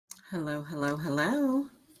Hello, hello, hello.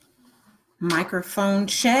 Microphone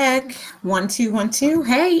check. 1 2 1 2.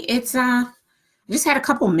 Hey, it's I just had a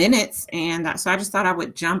couple minutes, and so I just thought I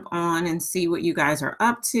would jump on and see what you guys are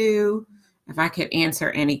up to. If I could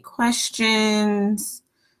answer any questions.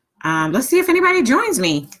 Let's see if anybody joins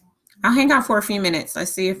me. I'll hang out for a few minutes.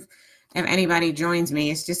 Let's see if anybody joins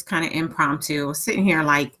me. It's just kind of impromptu. I was sitting here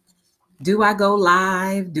like, do I go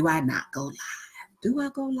live? Do I not go live? Do I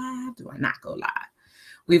go live? Do I not go live?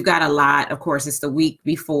 We've got a lot. Of course, it's the week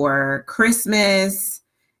before Christmas.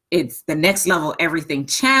 It's the Next Level Everything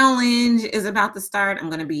Challenge is about to start. I'm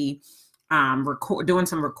going to be doing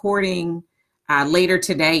some recording later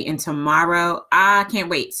today and tomorrow. I can't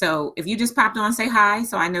wait. So if you just popped on, say hi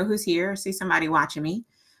so I know who's here. I see somebody watching me.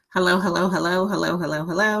 Hello, hello, hello, hello, hello,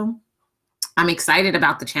 hello. I'm excited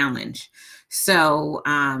about the challenge. So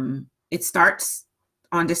it starts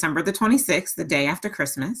on December the 26th, the day after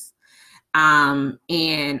Christmas.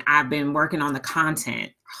 And I've been working on the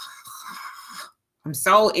content. I'm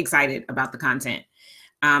so excited about the content.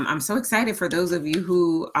 I'm so excited for those of you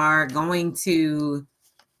who are going to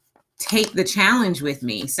take the challenge with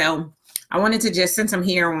me. So I wanted to just, since I'm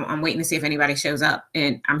here, I'm waiting to see if anybody shows up,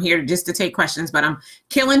 and I'm here just to take questions, but I'm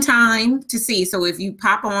killing time to see. So if you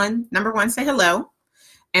pop on, number one, say hello.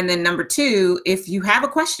 And then number two, if you have a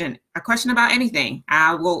question about anything,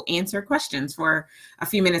 I will answer questions for a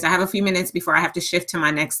few minutes. I have a few minutes before I have to shift to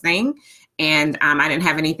my next thing. And I didn't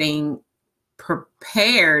have anything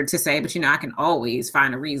prepared to say, but I can always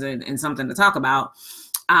find a reason and something to talk about.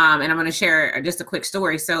 And I'm going to share just a quick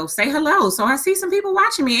story. So say hello. So I see some people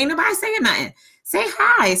watching me. Ain't nobody saying nothing. Say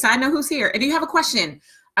hi so I know who's here. If you have a question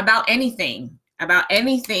about anything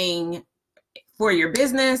for your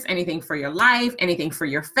business, anything for your life, anything for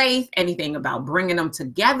your faith, anything about bringing them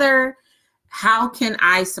together, how can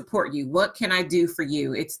I support you? What can I do for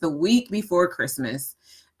you? It's the week before Christmas.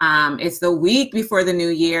 It's the week before the new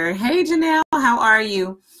year. Hey, Janelle, how are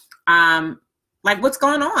you? What's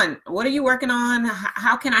going on? What are you working on?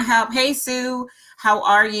 How can I help? Hey, Sue, how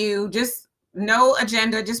are you? Just no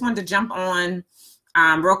agenda. Just wanted to jump on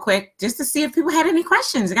real quick just to see if people had any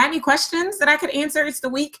questions. Got any questions that I could answer? It's the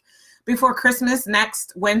week before Christmas.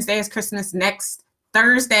 Next Wednesday is Christmas. Next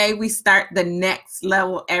Thursday, we start the Next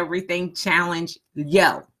Level Everything Challenge.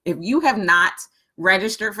 Yo, if you have not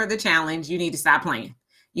registered for the challenge, you need to stop playing.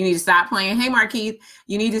 You need to stop playing. Hey, Markeith,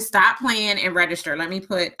 you need to stop playing and register. Let me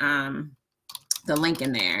put the link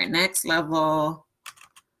in there. Next Level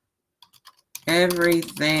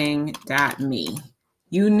Everything.me.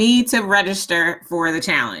 You need to register for the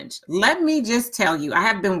challenge. Let me just tell you, I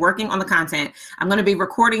have been working on the content. I'm going to be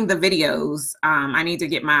recording the videos. I need to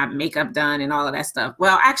get my makeup done and all of that stuff.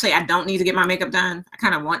 Well, actually, I don't need to get my makeup done. I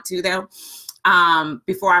kind of want to, though,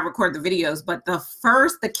 before I record the videos. But the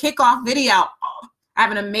kickoff video, I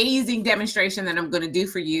have an amazing demonstration that I'm going to do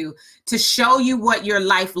for you to show you what your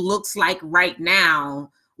life looks like right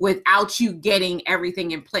now without you getting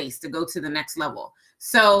everything in place to go to the next level.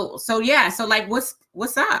 So yeah. So like,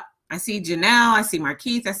 what's up? I see Janelle, I see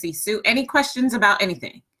Markeith, I see Sue. Any questions about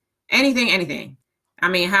anything? Anything. I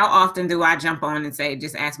mean, how often do I jump on and say,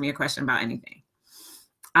 just ask me a question about anything?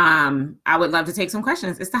 I would love to take some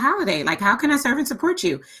questions. It's the holiday. Like, how can I serve and support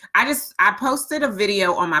you? I posted a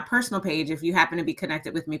video on my personal page. If you happen to be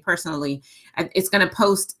connected with me personally, it's going to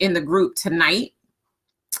post in the group tonight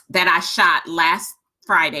that I shot last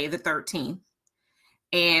Friday, the 13th.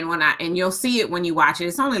 And you'll see it when you watch it.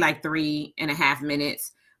 It's only like 3.5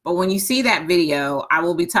 minutes. But when you see that video, I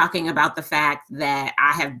will be talking about the fact that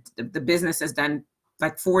the business has done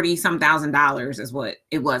like $40,000 is what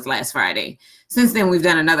it was last Friday. Since then, we've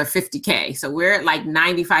done another 50K. So we're at like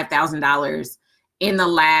 $95,000 in the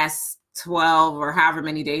last 12 or however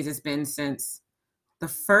many days it's been since the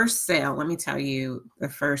first sale. Let me tell you the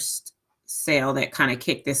first sale that kind of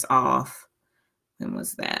kicked this off. When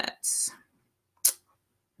was that?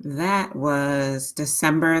 That was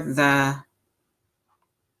December the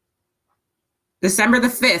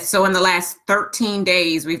 5th. So in the last 13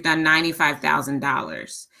 days, we've done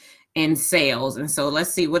 $95,000 in sales. And so let's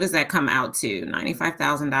see, what does that come out to?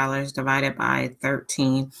 $95,000 divided by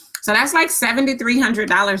 13. So that's like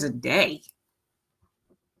 $7,300 a day.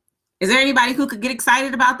 Is there anybody who could get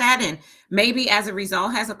excited about that? And maybe as a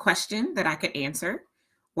result has a question that I could answer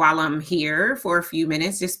while I'm here for a few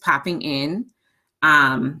minutes, just popping in.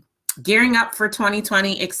 Gearing up for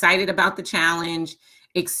 2020, excited about the challenge,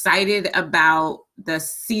 excited about the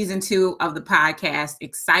season 2 of the podcast,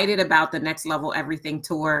 excited about the Next Level Everything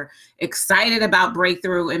tour, excited about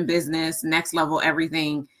breakthrough in business, Next Level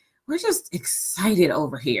Everything. We're just excited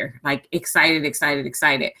over here, like excited.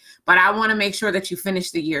 But I want to make sure that you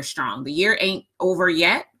finish the year strong. The year ain't over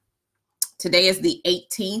yet. Today is the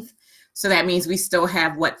 18th. So that means we still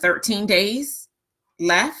have, what, 13 days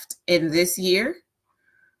left in this year?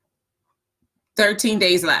 13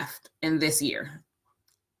 days left in this year.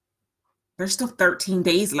 There's still 13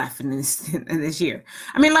 days left in this year.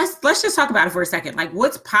 I mean, let's just talk about it for a second. Like,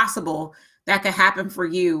 what's possible that could happen for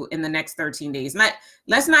you in the next 13 days?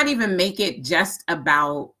 Let's not even make it just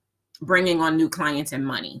about bringing on new clients and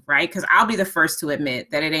money, right? Because I'll be the first to admit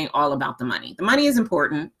that it ain't all about the money. The money is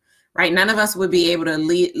important, right? None of us would be able to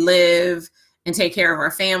live and take care of our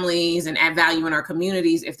families and add value in our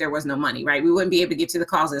communities if there was no money, right? We wouldn't be able to get to the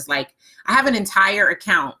causes. Like, I have an entire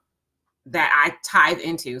account that I tithe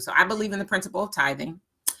into. So I believe in the principle of tithing,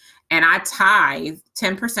 and I tithe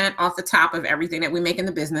 10% off the top of everything that we make in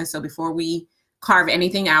the business. So before we carve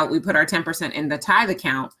anything out, we put our 10% in the tithe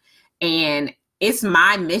account, and it's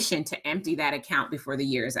my mission to empty that account before the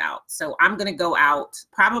year is out. So I'm going to go out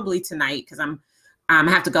probably tonight because I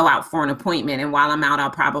have to go out for an appointment. And while I'm out,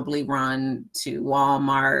 I'll probably run to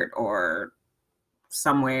Walmart or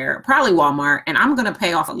somewhere, probably Walmart, and I'm going to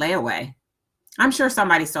pay off a layaway. I'm sure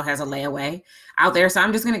somebody still has a layaway out there. So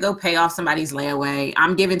I'm just going to go pay off somebody's layaway.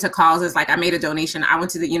 I'm giving to causes. Like, I made a donation. I went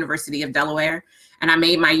to the University of Delaware and I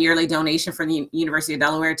made my yearly donation for the University of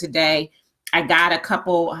Delaware today. I got a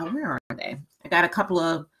couple, where are they? I got a couple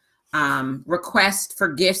of requests for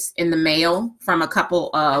gifts in the mail from a couple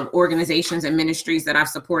of organizations and ministries that I've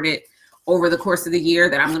supported over the course of the year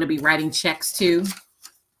that I'm going to be writing checks to.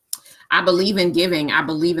 I believe in giving. I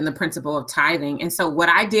believe in the principle of tithing. And so what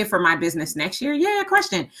I did for my business next year,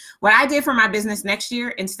 question. What I did for my business next year,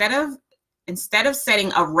 instead of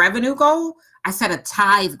setting a revenue goal, I set a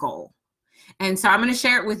tithe goal. And so I'm going to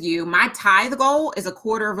share it with you. My tithe goal is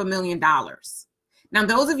 $250,000. Now,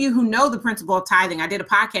 those of you who know the principle of tithing, I did a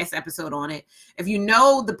podcast episode on it. If you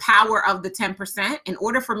know the power of the 10%, in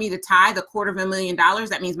order for me to tithe $250,000,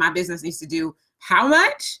 that means my business needs to do how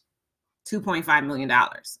much? $2.5 million.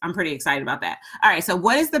 I'm pretty excited about that. All right. So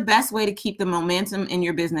what is the best way to keep the momentum in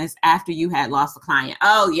your business after you had lost a client?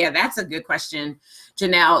 Oh, yeah, that's a good question,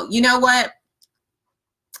 Janelle. You know what?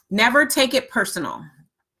 Never take it personal,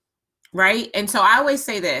 right? And so I always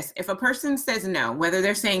say this, if a person says no, whether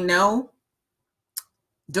they're saying no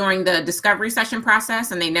during the discovery session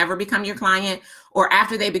process and they never become your client, or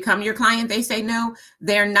after they become your client, they say no,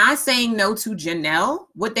 they're not saying no to Janelle.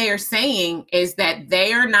 What they are saying is that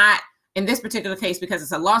they are not, in this particular case, because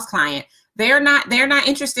it's a lost client, they're not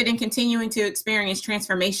interested in continuing to experience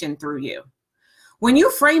transformation through you. When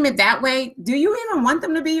you frame it that way, do you even want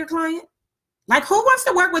them to be your client? Like, who wants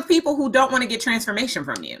to work with people who don't want to get transformation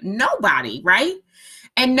from you? Nobody, right?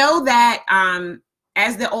 And know that,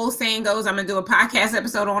 as the old saying goes, I'm going to do a podcast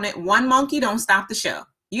episode on it. One monkey don't stop the show.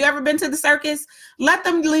 You ever been to the circus? Let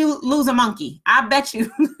them lose a monkey. I bet you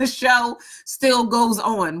the show still goes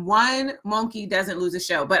on. One monkey doesn't lose a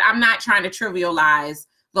show. But I'm not trying to trivialize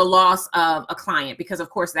the loss of a client because, of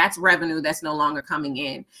course, that's revenue that's no longer coming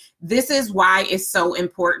in. This is why it's so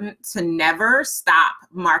important to never stop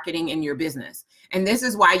marketing in your business. And this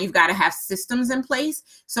is why you've got to have systems in place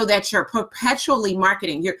so that you're perpetually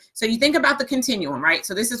marketing. So you think about the continuum, right?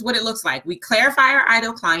 So this is what it looks like. We clarify our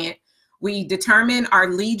ideal client. We determine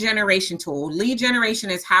our lead generation tool. Lead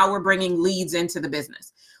generation is how we're bringing leads into the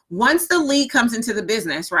business. Once the lead comes into the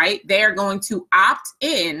business, right, they're going to opt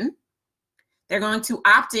in. They're going to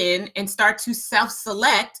opt in and start to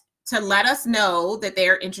self-select to let us know that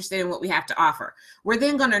they're interested in what we have to offer. We're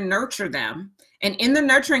then going to nurture them. And in the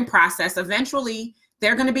nurturing process, eventually,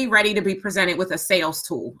 they're going to be ready to be presented with a sales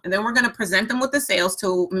tool. And then we're going to present them with the sales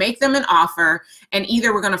tool, make them an offer, and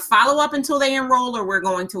either we're going to follow up until they enroll or we're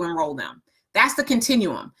going to enroll them. That's the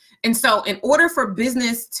continuum. And so in order for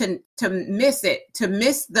business to miss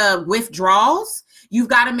the withdrawals, you've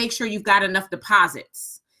got to make sure you've got enough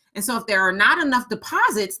deposits. And so if there are not enough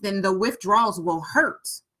deposits, then the withdrawals will hurt.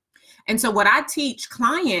 And so what I teach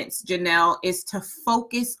clients, Janelle, is to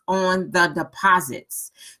focus on the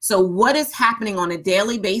deposits. So what is happening on a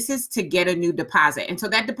daily basis to get a new deposit? And so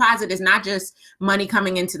that deposit is not just money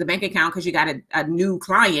coming into the bank account because you got a new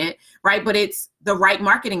client, right? But it's the right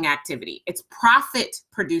marketing activity. It's profit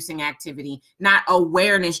producing activity, not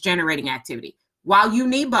awareness generating activity. While you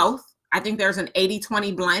need both, I think there's an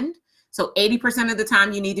 80-20 blend. So 80% of the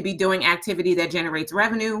time you need to be doing activity that generates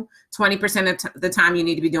revenue, 20% of the time you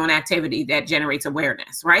need to be doing activity that generates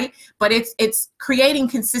awareness, right? But it's creating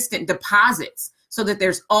consistent deposits so that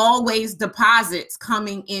there's always deposits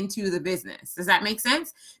coming into the business. Does that make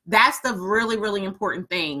sense? That's the really, really important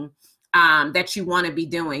thing that you want to be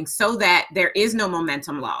doing so that there is no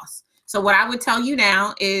momentum loss. So what I would tell you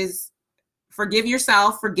now is forgive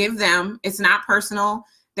yourself, forgive them. It's not personal.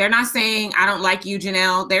 They're not saying, I don't like you,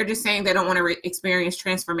 Janelle. They're just saying they don't want to experience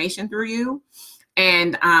transformation through you,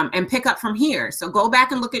 and pick up from here. So go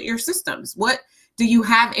back and look at your systems. What do you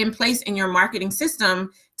have in place in your marketing system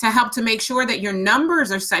to help to make sure that your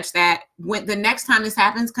numbers are such that when the next time this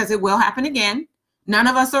happens, because it will happen again, none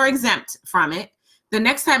of us are exempt from it. The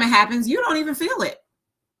next time it happens, you don't even feel it.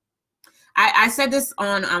 I said this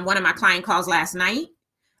on one of my client calls last night.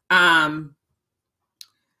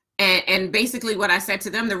 And basically what I said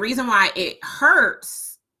to them, the reason why it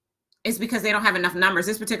hurts is because they don't have enough numbers.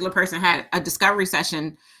 This particular person had a discovery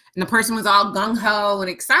session and the person was all gung-ho and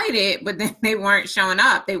excited, but then they weren't showing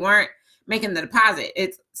up. They weren't making the deposit.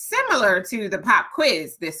 It's similar to the pop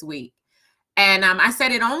quiz this week. And I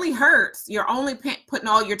said, it only hurts. You're only putting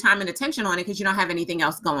all your time and attention on it because you don't have anything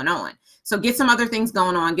else going on. So get some other things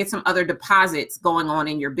going on, get some other deposits going on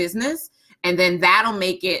in your business. And then that'll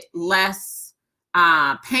make it less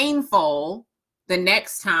painful the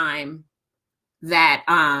next time that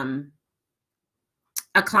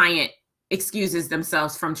a client excuses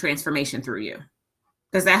themselves from transformation through you.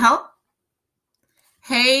 Does that help?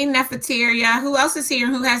 Hey, Nefertaria, who else is here?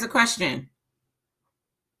 Who has a question?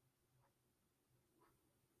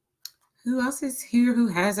 Who else is here who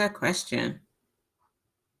has a question?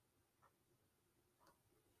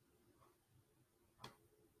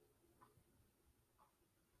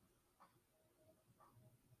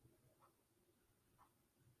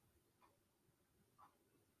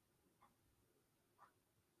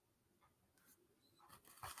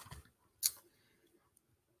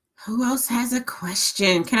 Who else has a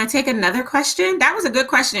question? Can I take another question? That was a good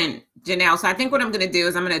question, Janelle. So I think what I'm going to do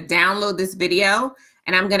is I'm going to download this video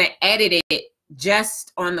and I'm going to edit it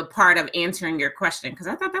just on the part of answering your question, because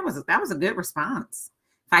I thought that was a good response,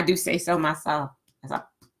 if I do say so myself, as I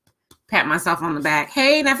pat myself on the back.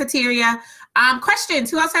 Hey, Nefertaria.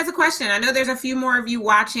 Questions. Who else has a question? I know there's a few more of you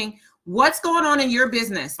watching. What's going on in your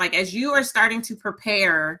business? Like, as you are starting to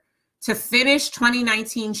prepare to finish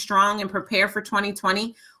 2019 strong and prepare for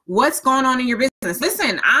 2020, what's going on in your business?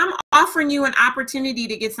 Listen, I'm offering you an opportunity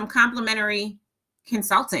to get some complimentary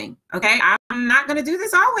consulting. Okay. I'm not going to do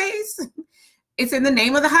this always. It's in the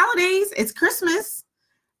name of the holidays. It's Christmas.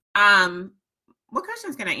 What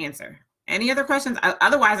questions can I answer? Any other questions?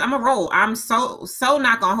 Otherwise, I'm a roll. I'm so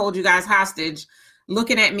not going to hold you guys hostage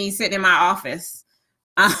looking at me sitting in my office.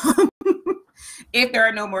 If there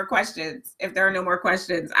are no more questions,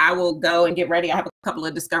 I will go and get ready. I have a couple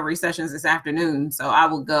of discovery sessions this afternoon, so I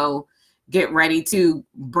will go get ready to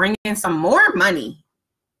bring in some more money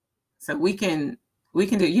so we can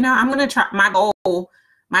do, you know, I'm going to try my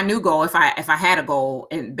new goal, if I had a goal,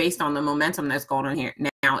 and based on the momentum that's going on here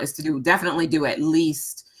now, is to definitely do at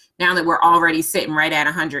least, now that we're already sitting right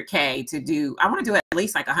at 100K, I want to do at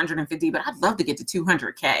least like 150, but I'd love to get to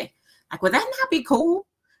 200K. Like, would that not be cool?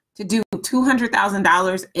 To do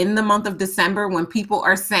 $200,000 in the month of December when people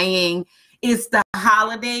are saying it's the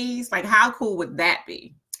holidays. Like, how cool would that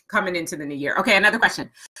be coming into the new year? Okay, another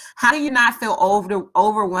question. How do you not feel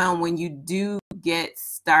overwhelmed when you do get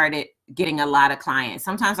started getting a lot of clients?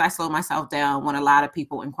 Sometimes I slow myself down when a lot of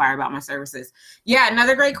people inquire about my services. Yeah,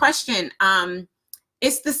 another great question.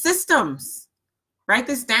 It's the systems. Write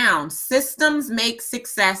this down. Systems make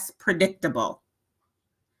success predictable.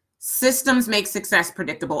 Systems make success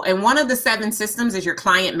predictable. And one of the 7 systems is your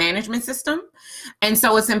client management system. And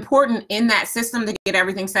so it's important in that system to get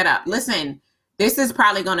everything set up. Listen, this is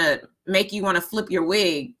probably going to make you want to flip your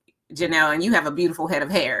wig, Janelle, and you have a beautiful head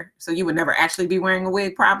of hair. So you would never actually be wearing a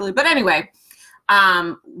wig probably. But anyway,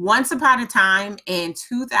 once upon a time in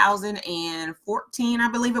 2014,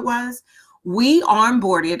 I believe it was, we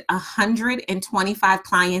onboarded 125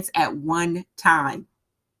 clients at one time.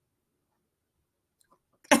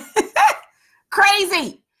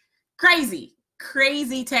 Crazy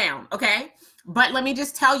town. Okay. But let me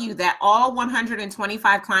just tell you that all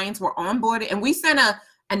 125 clients were onboarded, and we sent a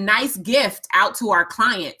nice gift out to our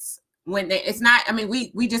clients when it's not, I mean,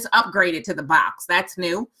 we just upgraded to the box. That's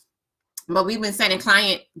new, but we've been sending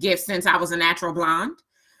client gifts since I was a natural blonde.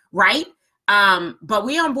 Right. But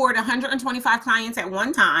we onboarded 125 clients at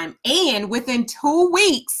one time, and within 2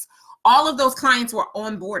 weeks, all of those clients were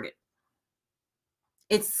onboarded.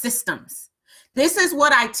 It's systems. This is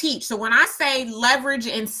what I teach. So when I say leverage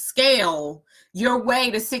and scale your way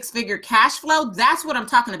to 6-figure cash flow, that's what I'm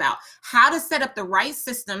talking about. How to set up the right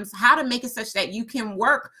systems, how to make it such that you can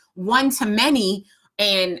work one-to-many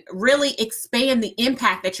and really expand the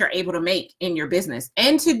impact that you're able to make in your business,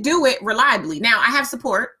 and to do it reliably. Now, I have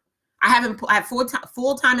support. I have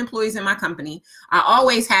full-time employees in my company. I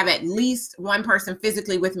always have at least one person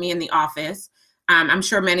physically with me in the office. I'm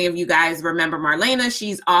sure many of you guys remember Marlena.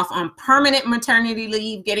 She's off on permanent maternity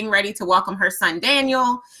leave, getting ready to welcome her son,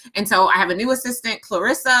 Daniel. And so I have a new assistant,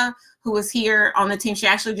 Clarissa, who is here on the team. She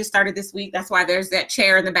actually just started this week. That's why there's that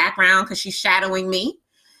chair in the background, because she's shadowing me.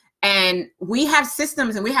 And we have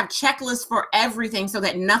systems and we have checklists for everything so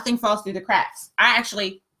that nothing falls through the cracks. I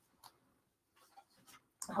actually,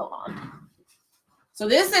 hold on. So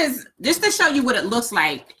this is just to show you what it looks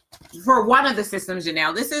like for one of the systems,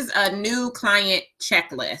 Janelle. This is a new client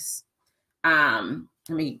checklist. Let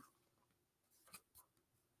me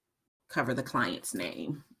cover the client's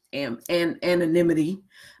name and anonymity.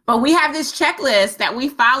 But we have this checklist that we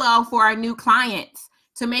follow for our new clients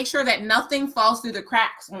to make sure that nothing falls through the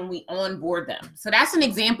cracks when we onboard them. So that's an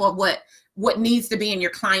example of what needs to be in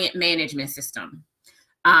your client management system.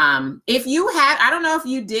 If you had, I don't know if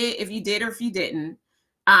you did or if you didn't,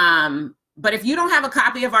 but if you don't have a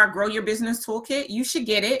copy of our Grow Your Business Toolkit, you should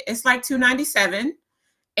get it. It's like $297,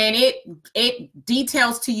 and it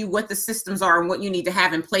details to you what the systems are and what you need to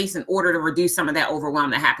have in place in order to reduce some of that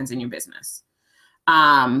overwhelm that happens in your business.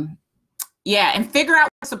 Yeah, and figure out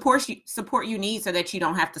what support you need so that you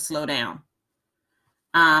don't have to slow down.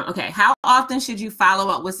 Okay, how often should you follow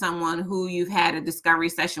up with someone who you've had a discovery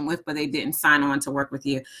session with, but they didn't sign on to work with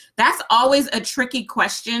you? That's always a tricky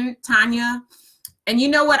question, Tanya. And you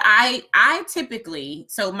know what, I typically,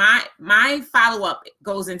 so my follow-up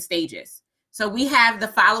goes in stages. So we have the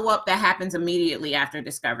follow-up that happens immediately after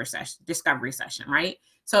discovery session, right?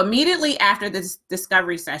 So immediately after this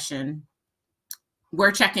discovery session,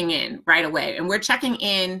 we're checking in right away. And we're checking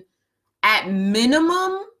in at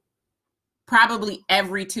minimum, probably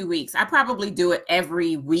every 2 weeks. I probably do it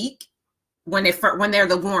every week when they're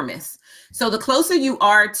the warmest. So the closer you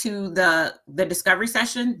are to the discovery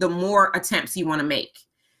session, the more attempts you want to make.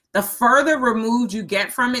 The further removed you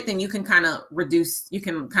get from it, then you can kind of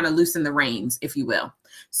loosen the reins, if you will.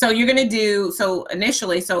 So you're going to do, so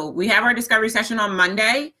initially, so we have our discovery session on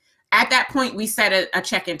Monday. At that point, we set a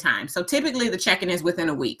check-in time. So typically the check-in is within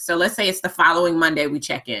a week. So let's say it's the following Monday we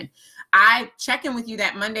check in. I check in with you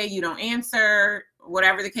that Monday, you don't answer,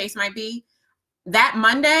 whatever the case might be. That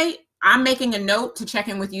Monday, I'm making a note to check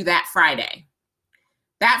in with you that Friday.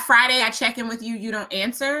 That Friday, I check in with you, you don't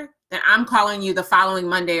answer, then I'm calling you the following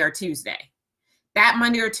Monday or Tuesday. That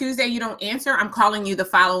Monday or Tuesday, you don't answer, I'm calling you the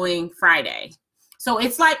following Friday. So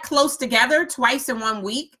it's like close together twice in 1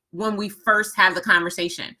 week when we first have the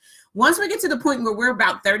conversation. Once we get to the point where we're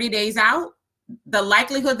about 30 days out, the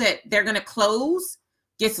likelihood that they're going to close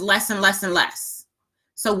gets less and less and less.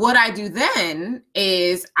 So what I do then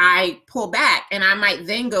is I pull back, and I might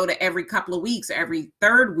then go to every couple of weeks, or every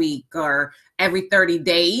third week, or every 30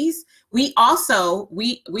 days. We also,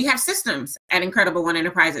 we have systems at Incredible One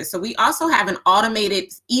Enterprises. So we also have an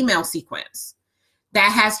automated email sequence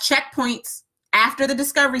that has checkpoints after the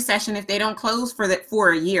discovery session if they don't close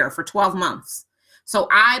for a year, for 12 months. So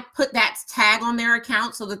I put that tag on their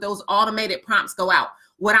account so that those automated prompts go out.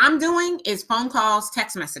 What I'm doing is phone calls,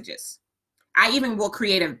 text messages. I even will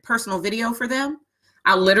create a personal video for them.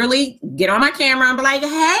 I'll literally get on my camera and be like,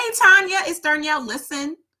 hey, Tanya, it's Darnyelle.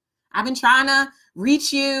 Listen, I've been trying to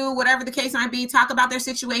reach you, whatever the case might be, talk about their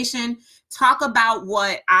situation, talk about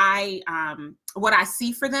what I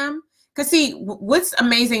see for them. Because see, what's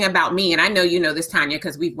amazing about me, and I know you know this, Tanya,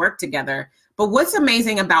 because we've worked together, but what's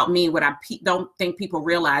amazing about me, what I don't think people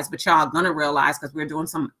realize, but y'all are going to realize because we're doing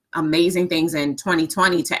some amazing things in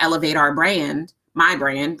 2020 to elevate our brand, my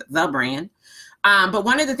brand, the brand. But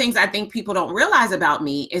one of the things I think people don't realize about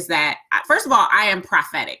me is that, first of all, I am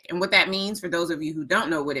prophetic. And what that means, for those of you who don't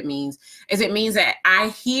know what it means, is it means that I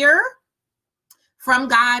hear from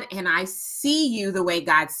God and I see you the way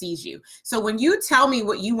God sees you. So when you tell me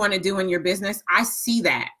what you want to do in your business, I see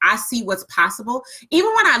that. I see what's possible.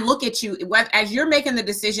 Even when I look at you, as you're making the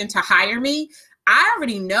decision to hire me, I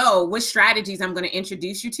already know what strategies I'm going to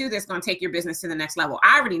introduce you to that's going to take your business to the next level.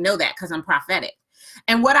 I already know that because I'm prophetic.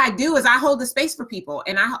 And what I do is I hold the space for people,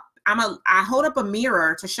 and I hold up a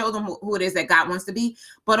mirror to show them who it is that God wants to be,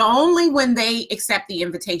 but only when they accept the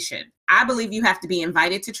invitation. I believe you have to be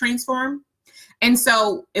invited to transform. And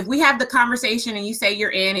so if we have the conversation and you say you're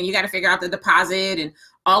in and you got to figure out the deposit and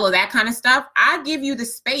all of that kind of stuff, I give you the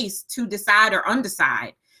space to decide or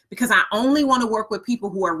undecide, because I only want to work with people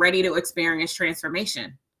who are ready to experience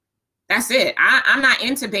transformation. That's it. I'm not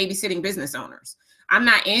into babysitting business owners. I'm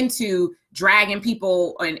not into dragging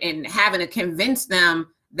people and having to convince them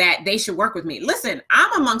that they should work with me. Listen,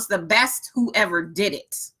 I'm amongst the best who ever did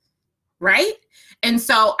it, right? And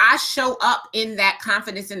so I show up in that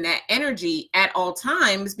confidence and that energy at all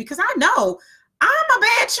times, because I know I'm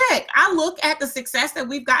bad check. I look at the success that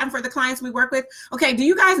we've gotten for the clients we work with. Okay, do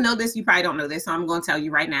you guys know this? You probably don't know this, so I'm going to tell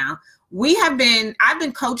you right now. I've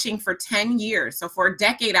been coaching for 10 years. So for a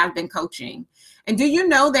decade, I've been coaching. And do you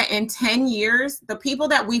know that in 10 years, the people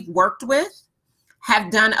that we've worked with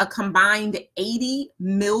have done a combined $80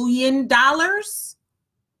 million?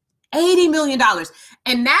 $80 million.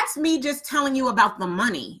 And that's me just telling you about the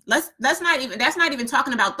money. That's not even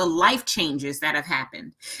talking about the life changes that have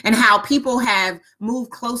happened and how people have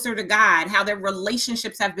moved closer to God, how their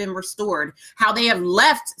relationships have been restored, how they have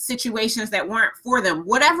left situations that weren't for them,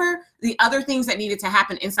 whatever the other things that needed to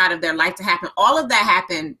happen inside of their life to happen. All of that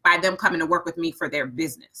happened by them coming to work with me for their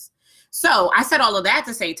business. So I said all of that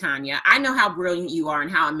to say, Tanya, I know how brilliant you are and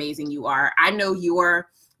how amazing you are. I know your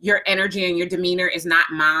energy and your demeanor is not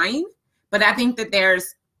mine. But I think that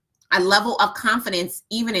there's a level of confidence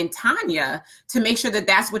even in Tanya to make sure that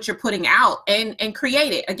that's what you're putting out and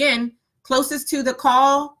create it. Again, closest to the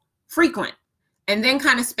call, frequent, and then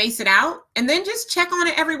kind of space it out and then just check on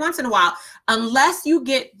it every once in a while, unless you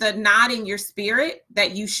get the nod in your spirit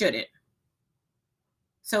that you shouldn't.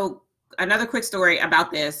 So another quick story about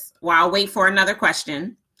this while I wait for another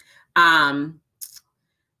question.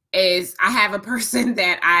 Is I have a person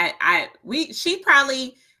that she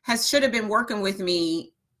probably should have been working with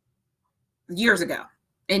me years ago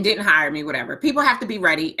and didn't hire me, whatever. People have to be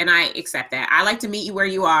ready, and I accept that. I like to meet you where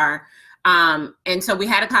you are. And so we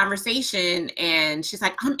had a conversation, and she's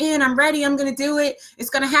like, I'm ready. I'm going to do it. It's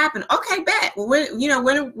going to happen. Okay, bet. Well,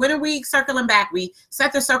 when are we circling back? We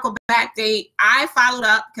set the circle back date. I followed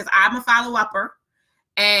up because I'm a follow-upper.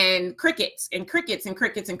 And crickets and crickets and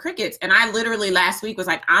crickets and crickets. And I literally last week was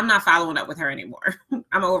like, I'm not following up with her anymore.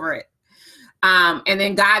 I'm over it. And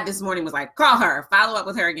then God this morning was like, call her, follow up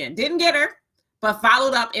with her again. Didn't get her, but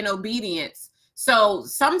followed up in obedience. So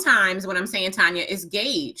sometimes what I'm saying, Tanya, is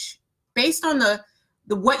gauge based on the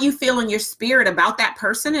what you feel in your spirit about that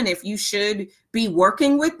person. And if you should be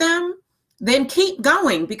working with them, then keep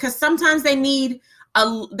going, because sometimes they need a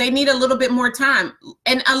little bit more time,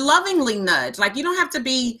 and a lovingly nudge. Like, you don't have to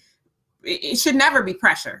be, it should never be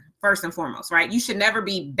pressure, first and foremost, right? You should never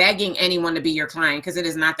be begging anyone to be your client, because it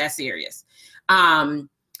is not that serious.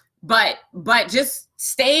 But just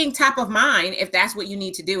staying top of mind if that's what you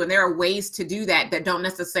need to do. And there are ways to do that don't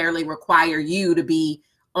necessarily require you to be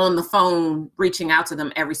on the phone reaching out to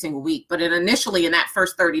them every single week. But initially in that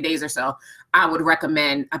first 30 days or so, I would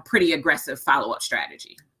recommend a pretty aggressive follow-up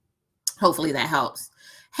strategy. Hopefully that helps.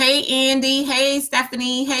 Hey, Andy. Hey,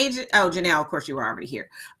 Stephanie. Hey, Janelle, of course you were already here.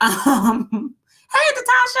 Hey,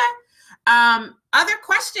 Natasha. Other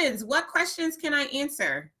questions? What questions can I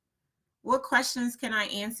answer? What questions can I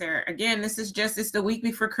answer? Again, it's the week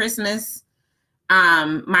before Christmas.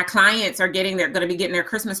 My clients are going to be getting their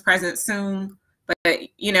Christmas presents soon. But,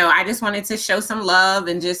 I just wanted to show some love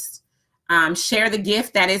and just share the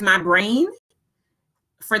gift that is my brain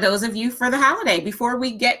for those of you for the holiday before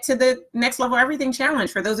we get to the Next Level Everything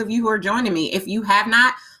Challenge. For those of you who are joining me, if you have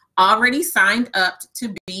not already signed up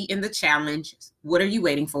to be in the challenge, what are you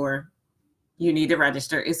waiting for? You need to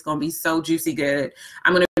register. It's going to be so juicy good.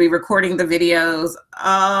 I'm going to be recording the videos.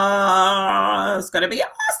 Oh, it's going to be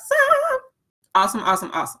awesome.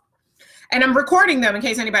 Awesome. And I'm recording them in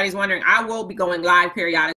case anybody's wondering. I will be going live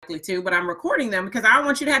periodically too, but I'm recording them because I don't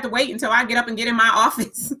want you to have to wait until I get up and get in my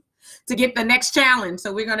office to get the next challenge.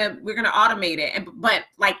 So we're gonna automate it. But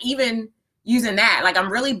like, even using that, like, I'm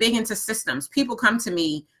really big into systems. People come to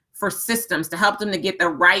me for systems to help them to get the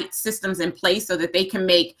right systems in place so that they can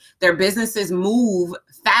make their businesses move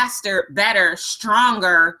faster, better,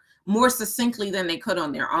 stronger, more succinctly than they could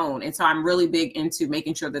on their own. And so I'm really big into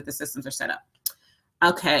making sure that the systems are set up.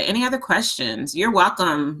 Okay, any other questions? You're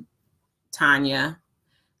welcome, Tanya.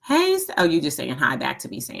 Hey, you just saying hi back to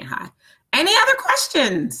me saying hi. Any other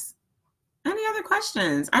questions? Any other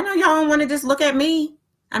questions? I know y'all don't want to just look at me.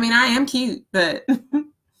 I mean, I am cute, but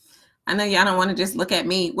I know y'all don't want to just look at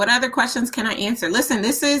me. What other questions can I answer? Listen,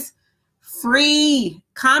 this is free,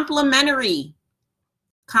 complimentary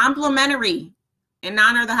in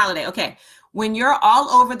honor of the holiday. Okay, when you're all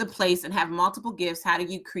over the place and have multiple gifts, how do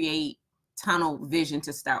you create tunnel vision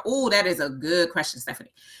to start? Oh, that is a good question,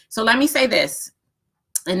 Stephanie. So let me say this,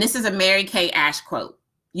 and this is a Mary Kay Ash quote.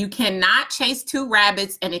 You cannot chase two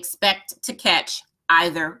rabbits and expect to catch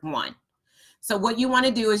either one. So what you want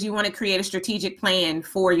to do is you want to create a strategic plan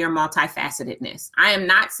for your multifacetedness. I am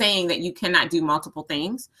not saying that you cannot do multiple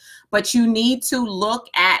things, but you need to look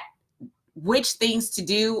at which things to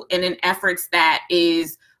do in an efforts that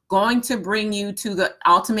is going to bring you to the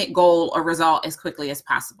ultimate goal or result as quickly as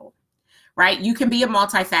possible, right? You can be a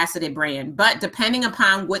multifaceted brand, but depending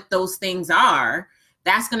upon what those things are,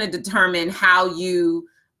 that's going to determine how you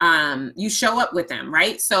show up with them,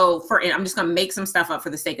 right? So I'm just going to make some stuff up for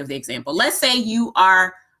the sake of the example. Let's say you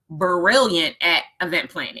are brilliant at event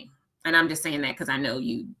planning. And I'm just saying that because I know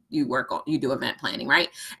you do event planning, right?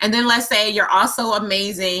 And then let's say you're also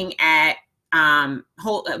amazing at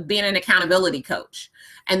being an accountability coach.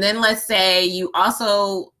 And then let's say you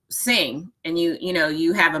also sing and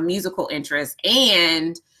you have a musical interest,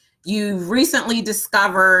 and you've recently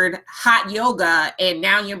discovered hot yoga, and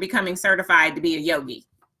now you're becoming certified to be a yogi.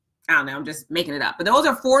 I don't know, I'm just making it up. But those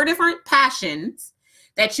are 4 different passions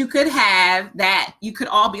that you could have that you could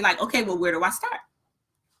all be like, okay, well, where do I start?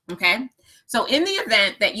 Okay. So in the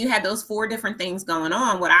event that you had those 4 different things going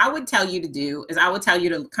on, what I would tell you to do is I would tell you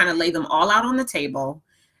to kind of lay them all out on the table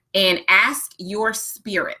and ask your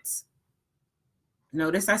spirits.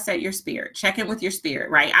 Notice I said your spirit. Check in with your spirit,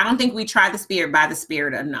 right? I don't think we try the spirit by the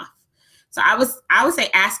spirit enough. So I would say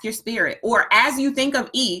ask your spirit, or as you think of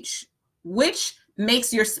each, which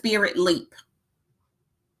makes your spirit leap?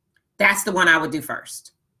 That's the one I would do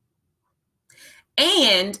first.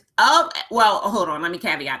 And hold on, let me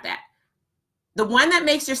caveat that. The one that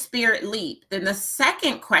makes your spirit leap, then the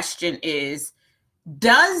second question is,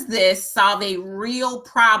 does this solve a real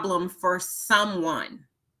problem for someone?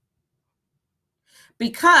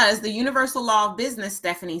 Because the universal law of business,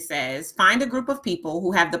 Stephanie says, find a group of people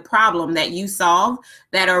who have the problem that you solve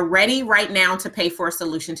that are ready right now to pay for a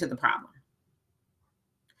solution to the problem.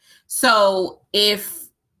 So if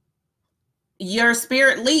your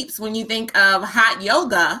spirit leaps when you think of hot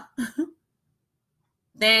yoga,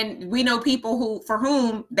 then we know people for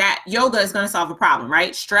whom that yoga is going to solve a problem,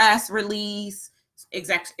 right? Stress release, et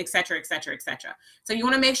cetera, et cetera, et cetera. So you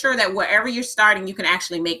want to make sure that wherever you're starting, you can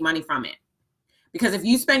actually make money from it. Because if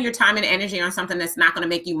you spend your time and energy on something that's not going to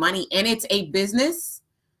make you money and it's a business,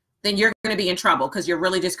 then you're going to be in trouble because you're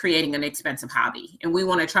really just creating an expensive hobby. And we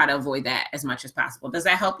want to try to avoid that as much as possible. Does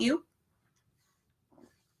that help you?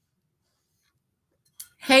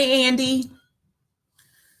 Hey, Andy.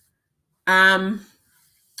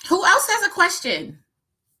 Who else has a question?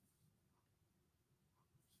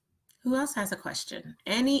 Who else has a question?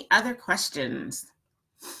 Any other questions?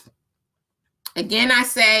 Again, I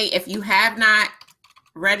say, if you have not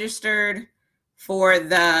registered for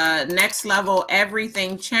the Next Level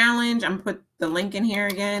Everything Challenge, I'm gonna put the link in here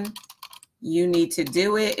again. You need to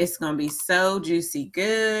do it. It's going to be so juicy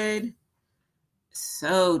good.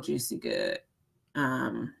 So juicy good.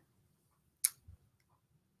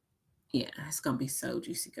 Yeah, it's going to be so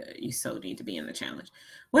juicy good. You so need to be in the challenge.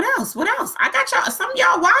 What else? What else? I got y'all, some of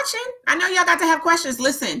y'all watching. I know y'all got to have questions.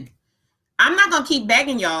 Listen, I'm not going to keep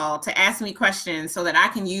begging y'all to ask me questions so that I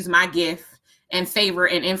can use my gift and favor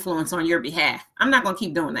and influence on your behalf. I'm not going to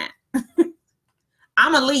keep doing that.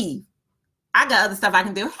 I'm going to leave. I got other stuff I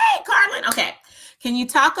can do. Hey, Carlin. Okay. Can you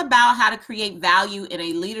talk about how to create value in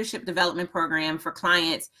a leadership development program for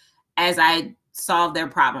clients as I solve their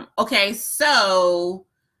problem? Okay. So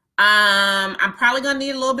I'm probably going to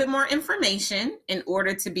need a little bit more information in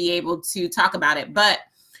order to be able to talk about it. But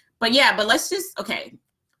let's just, okay.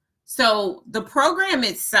 So the program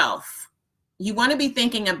itself, you want to be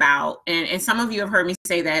thinking about, and some of you have heard me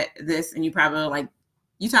say this, and you probably are like,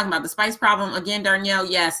 you talking about the spice problem again, Darnyelle?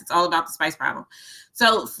 Yes, it's all about the spice problem.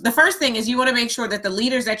 So the first thing is you want to make sure that the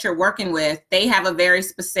leaders that you're working with, they have a very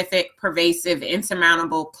specific, pervasive,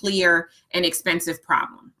 insurmountable, clear, and expensive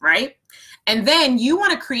problem, right? And then you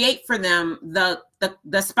want to create for them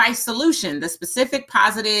the spice solution, the specific,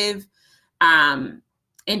 positive,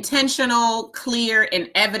 intentional, clear,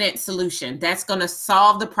 and evident solution that's going to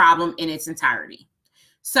solve the problem in its entirety.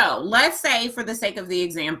 So let's say, for the sake of the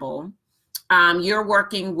example, you're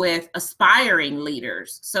working with aspiring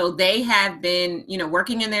leaders. So they have been,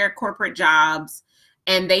 working in their corporate jobs,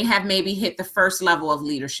 and they have maybe hit the first level of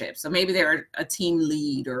leadership. So maybe they're a team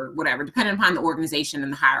lead or whatever, depending upon the organization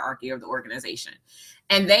and the hierarchy of the organization.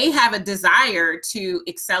 And they have a desire to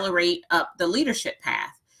accelerate up the leadership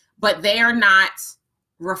path, but they are not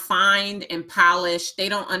refined and polished. They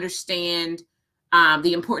don't understand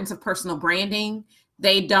the importance of personal branding.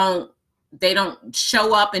 They don't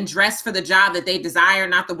show up and dress for the job that they desire,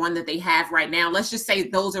 not the one that they have right now. Let's just say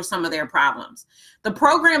those are some of their problems. The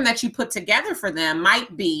program that you put together for them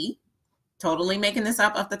might be, totally making this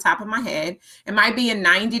up off the top of my head, it might be a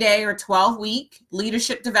 90-day or 12-week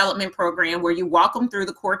leadership development program where you walk them through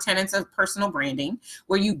the core tenets of personal branding,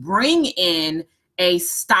 where you bring in a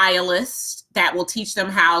stylist that will teach them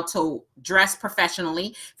how to dress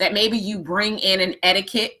professionally, that maybe you bring in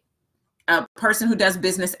a person who does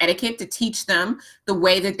business etiquette to teach them the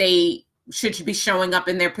way that they should be showing up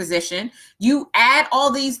in their position. You add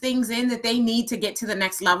all these things in that they need to get to the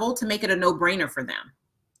next level to make it a no-brainer for them,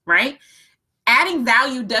 right? Adding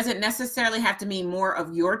value doesn't necessarily have to mean more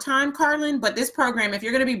of your time, Carlin, but this program, if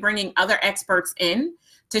you're going to be bringing other experts in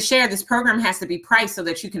to share, this program has to be priced so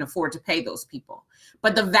that you can afford to pay those people.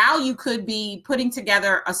 But the value could be putting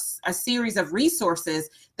together a series of resources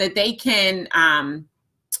that they can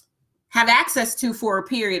have access to for a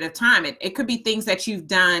period of time. It could be things that you've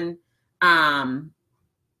done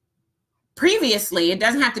previously. It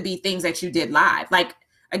doesn't have to be things that you did live. Like,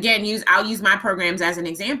 again, I'll use my programs as an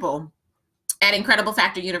example. At Incredible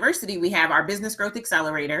Factor University, we have our Business Growth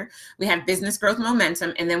Accelerator, we have Business Growth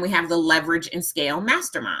Momentum, and then we have the Leverage and Scale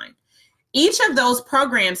Mastermind. Each of those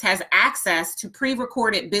programs has access to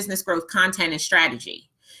pre-recorded business growth content and strategy.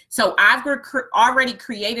 So I've already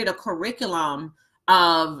created a curriculum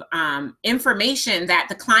of information that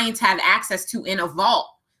the clients have access to in a vault.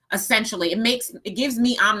 Essentially, it gives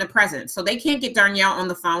me omnipresence. So they can't get Darnyelle on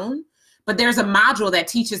the phone, but there's a module that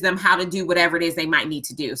teaches them how to do whatever it is they might need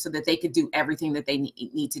to do so that they could do everything that they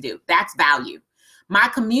need to do. That's value. My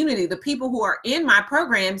community, the people who are in my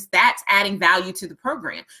programs, that's adding value to the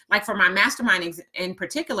program. Like for my mastermind in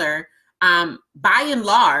particular, by and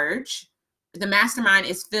large, the mastermind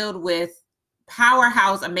is filled with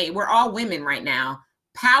powerhouse. We're all women right now.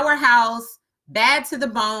 Powerhouse, bad to the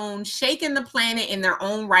bone, shaking the planet in their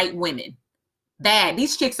own right women. Bad.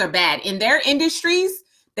 These chicks are bad. In their industries,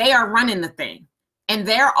 they are running the thing. And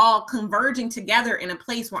they're all converging together in a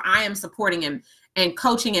place where I am supporting them and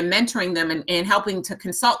coaching and mentoring them and helping to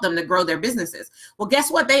consult them to grow their businesses. Well,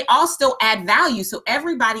 guess what? They all still add value. So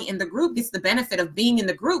everybody in the group gets the benefit of being in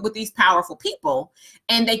the group with these powerful people,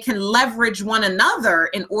 and they can leverage one another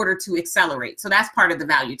in order to accelerate. So that's part of the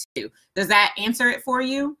value too. Does that answer it for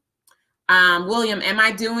you? William, am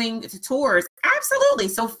I doing tours? Absolutely.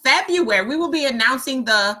 So February, we will be announcing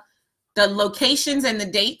the locations and the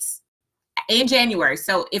dates in January.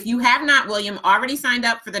 So if you have not, William, already signed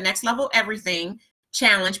up for the Next Level Everything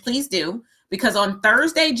Challenge, please do. Because on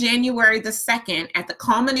Thursday, January the 2nd, at the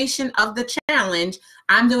culmination of the challenge,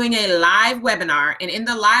 I'm doing a live webinar. And in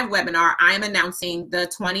the live webinar, I am announcing the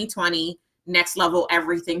 2020 Next Level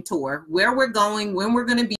Everything Tour, where we're going, when we're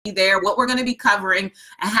going to be there, what we're going to be covering,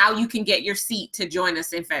 and how you can get your seat to join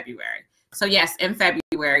us in February. So yes, in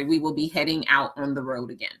February, we will be heading out on the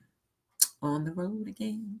road again. On the road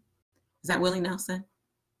again. Is that Willie Nelson?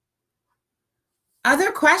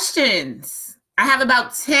 Other questions? I have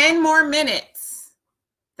about 10 more minutes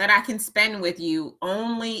that I can spend with you,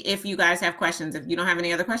 only if you guys have questions. If you don't have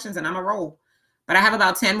any other questions, then I'm a roll. But I have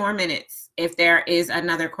about 10 more minutes if there is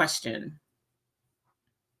another question.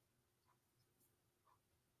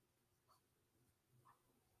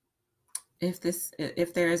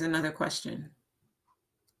 If there is another question.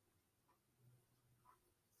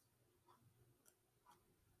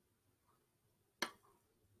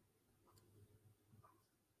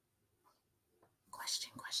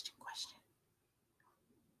 Question.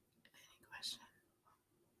 Any question?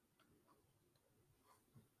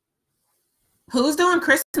 Who's doing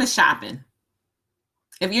Christmas shopping?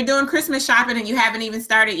 If you're doing Christmas shopping and you haven't even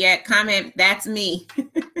started yet, comment, that's me.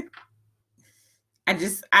 I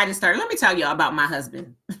just started. Let me tell y'all about my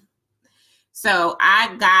husband. So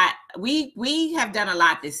we have done a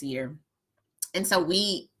lot this year. And so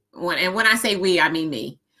when I say we, I mean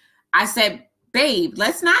me. I said, babe,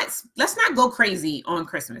 let's not go crazy on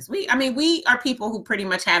Christmas. We are people who pretty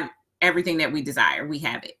much have everything that we desire. We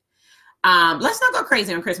have it. Let's not go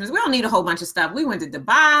crazy on Christmas. We don't need a whole bunch of stuff. We went to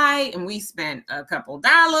Dubai and we spent a couple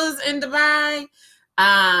dollars in Dubai.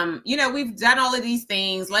 We've done all of these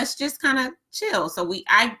things. Let's just kind of chill. So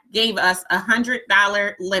I gave us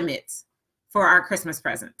 $100 limits for our Christmas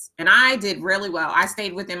presents. And I did really well. I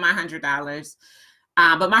stayed within my $100.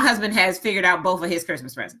 But my husband has figured out both of his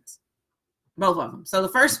Christmas presents. Both of them. So the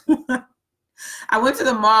first one, I went to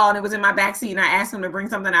the mall and it was in my backseat and I asked him to bring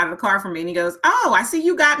something out of the car for me. And he goes, oh, I see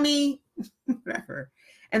you got me. Whatever.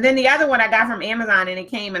 And then the other one I got from Amazon and it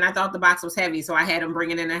came and I thought the box was heavy. So I had him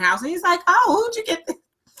bring it in the house and he's like, oh,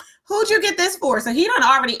 who'd you get this for? So he done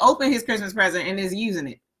already opened his Christmas present and is using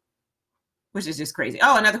it, which is just crazy.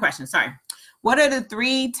 Oh, another question. Sorry. What are the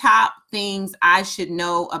 3 top things I should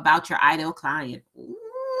know about your ideal client?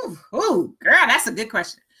 Ooh, girl, that's a good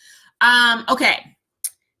question. Okay.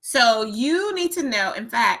 So you need to know, in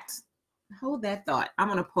fact, hold that thought. I'm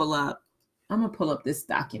going to pull up this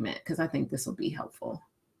document because I think this will be helpful.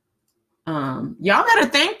 Y'all better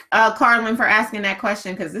thank Carlin for asking that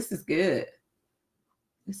question because this is good.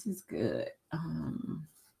 This is good.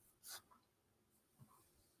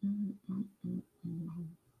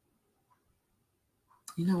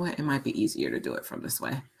 You know what? It might be easier to do it from this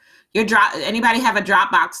way. Anybody have a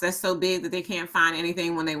Dropbox that's so big that they can't find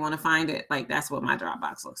anything when they want to find it? Like, that's what my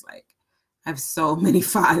Dropbox looks like. I have so many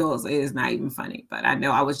files. It is not even funny, but I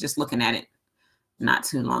know I was just looking at it not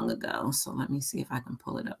too long ago. So let me see if I can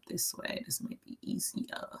pull it up this way. This might be easier.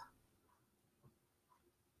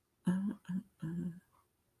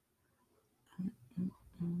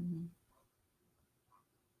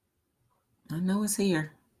 I know it's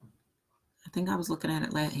here. I think I was looking at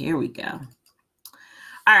it last. Here we go.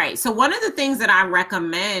 All right. So one of the things that I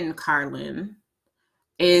recommend, Carlin,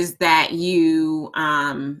 is that you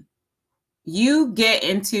get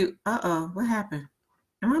into, what happened?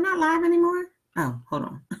 Am I not live anymore? Oh, hold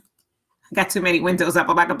on. I got too many windows up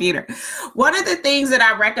on my computer. One of the things that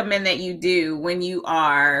I recommend that you do when you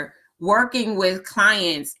are working with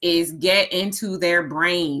clients is get into their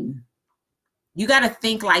brain. You got to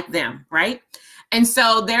think like them, right? And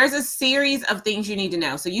so there's a series of things you need to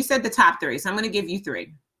know. So you said the top 3, so I'm going to give you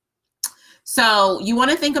 3. So you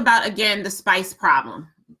want to think about, again, the spice problem.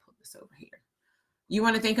 Let me put this over here. You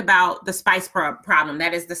want to think about the spice problem.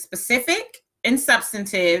 That is the specific and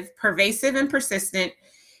substantive, pervasive and persistent,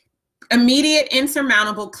 immediate,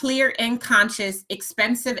 insurmountable, clear and conscious,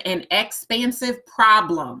 expensive and expansive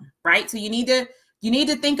problem, right? So you need to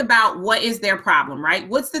think about what is their problem, right?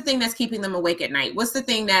 What's the thing that's keeping them awake at night? What's the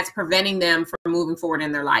thing that's preventing them from moving forward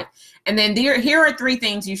in their life? And then here are 3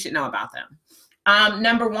 things you should know about them.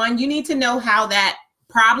 Number 1, you need to know how that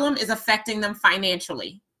problem is affecting them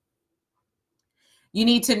financially. You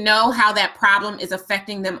need to know how that problem is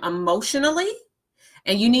affecting them emotionally.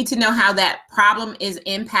 And you need to know how that problem is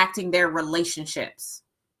impacting their relationships.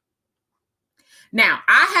 Now,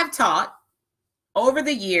 I have taught over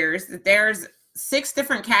the years that there's 6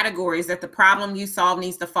 different categories that the problem you solve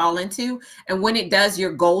needs to fall into. And when it does,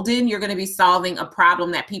 you're golden. You're going to be solving a problem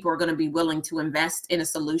that people are going to be willing to invest in a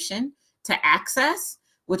solution to access,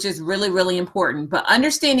 which is really, really important. But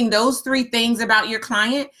understanding those 3 things about your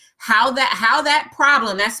client, how that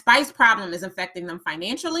problem, that spice problem, is affecting them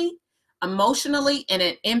financially, emotionally, and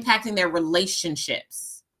it impacting their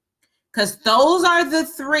relationships. Because those are the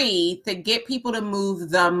 3 that get people to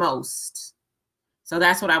move the most. So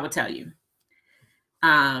that's what I would tell you.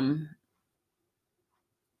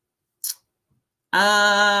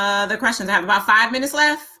 Other questions? I have about 5 minutes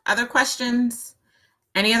left. Other questions?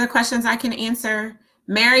 Any other questions I can answer?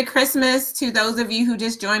 Merry Christmas to those of you who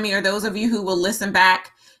just joined me, or those of you who will listen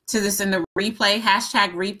back to this in the replay,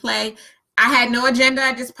 #replay. I had no agenda.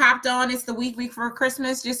 I just popped on. It's the week before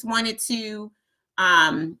Christmas. Just wanted to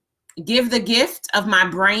give the gift of my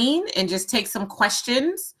brain and just take some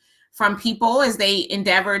questions from people as they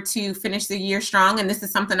endeavor to finish the year strong. And this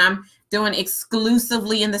is something I'm doing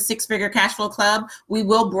exclusively in the 6-Figure Cash Flow Club. We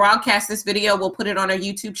will broadcast this video. We'll put it on our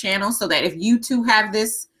YouTube channel so that if you too have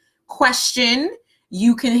this question,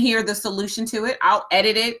 you can hear the solution to it. I'll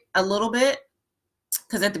edit it a little bit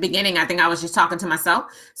because at the beginning, I think I was just talking to myself.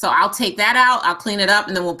 So I'll take that out. I'll clean it up,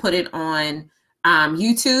 and then we'll put it on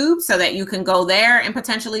YouTube so that you can go there and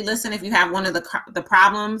potentially listen if you have one of the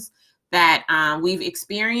problems that we've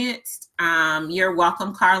experienced. You're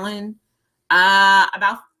welcome, Carlin.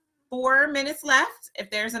 About 4 minutes left. If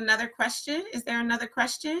there's another question, is there another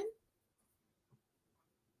question?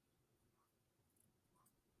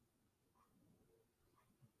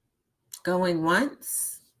 Going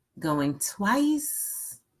once, going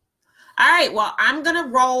twice. All right, well, I'm gonna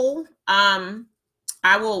roll.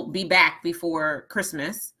 I will be back before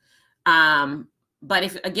Christmas. But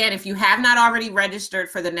if you have not already registered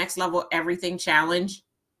for the Next Level Everything Challenge,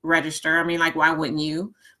 register. I mean, like, why wouldn't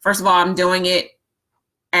you? First of all, I'm doing it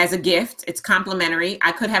as a gift. It's complimentary.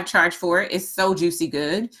 I could have charged for it. It's so juicy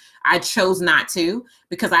good. I chose not to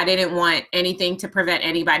because I didn't want anything to prevent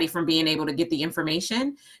anybody from being able to get the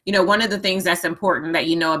information. You know, one of the things that's important that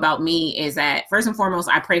you know about me is that first and foremost,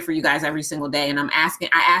 I pray for you guys every single day. And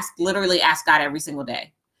literally ask God every single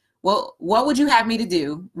day. Well, what would you have me to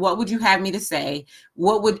do? What would you have me to say?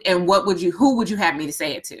 Who would you have me to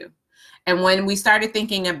say it to? And when we started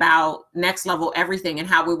thinking about Next Level Everything and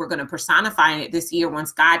how we were going to personify it this year,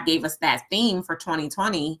 once God gave us that theme for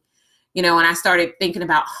 2020, you know, and I started thinking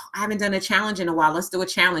about, I haven't done a challenge in a while. Let's do a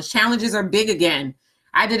challenge. Challenges are big again.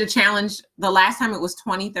 I did a challenge the last time, it was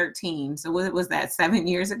 2013. So what was that, 7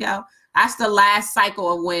 years ago? That's the last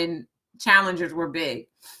cycle of when challenges were big.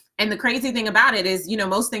 And the crazy thing about it is, you know,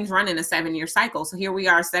 most things run in a 7-year cycle. So here we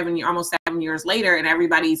are almost 7 years later, and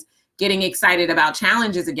everybody's getting excited about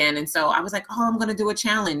challenges again. And so I was like, oh, I'm going to do a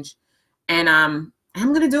challenge. And I'm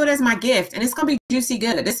going to do it as my gift. And it's going to be juicy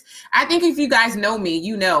good. I think if you guys know me,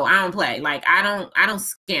 you know, I don't play. Like, I don't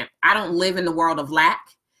skimp. I don't live in the world of lack.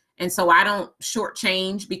 And so I don't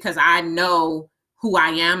shortchange because I know who I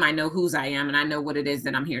am. I know whose I am, and I know what it is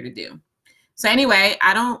that I'm here to do. So anyway,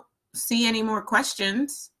 I don't see any more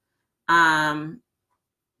questions. I'll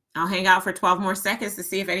hang out for 12 more seconds to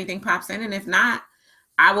see if anything pops in. And if not,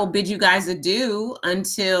 I will bid you guys adieu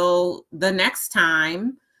until the next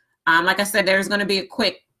time. Like I said, there's going to be a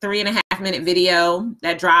quick 3.5-minute video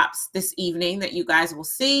that drops this evening that you guys will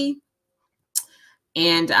see.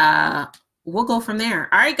 And we'll go from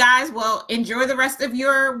there. All right, guys. Well, enjoy the rest of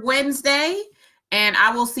your Wednesday. And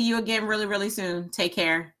I will see you again really, really soon. Take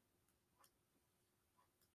care.